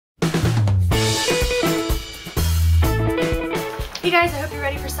Hey guys, I hope you're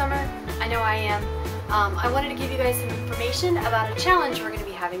ready for summer. I know I am. I wanted to give you guys some information about a challenge we're going to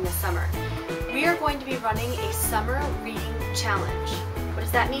be having this summer. We are going to be running a summer reading challenge. What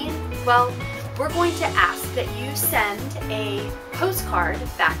does that mean? Well, we're going to ask that you send a postcard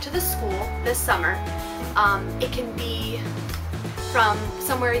back to the school this summer. It can be from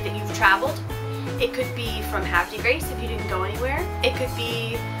somewhere that you've traveled. It could be from Happy Grace if you didn't go anywhere. It could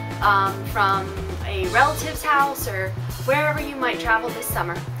be from a relative's house or wherever you might travel this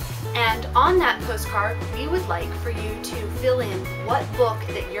summer. And on that postcard, we would like for you to fill in what book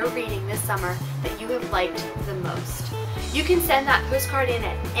that you're reading this summer that you have liked the most. You can send that postcard in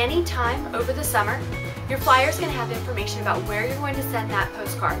at any time over the summer. Your flyer is going to have information about where you're going to send that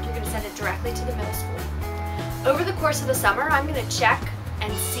postcard. You're going to send it directly to the middle school. Over the course of the summer, I'm going to check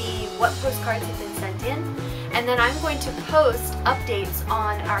and see what postcards have been sent in, and then I'm going to post updates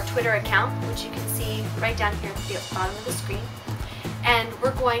on our Twitter account, which you can see right down here at the bottom of the screen. And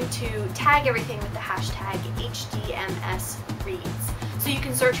we're going to tag everything with the hashtag HDMS reads. So you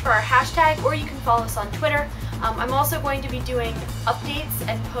can search for our hashtag or you can follow us on Twitter. I'm also going to be doing updates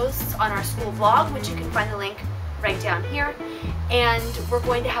and posts on our school blog, which you can find the link right down here. And we're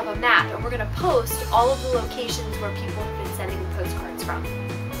going to have a map, and we're going to post all of the locations where people have been sending postcards from.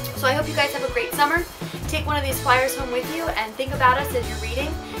 So I hope you guys have a great summer. Take one of these flyers home with you and think about us as you're reading.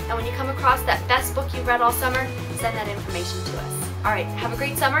 And when you come across that best book you've read all summer, send that information to us. Alright, have a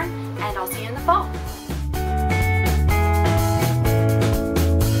great summer, and I'll see you in the fall.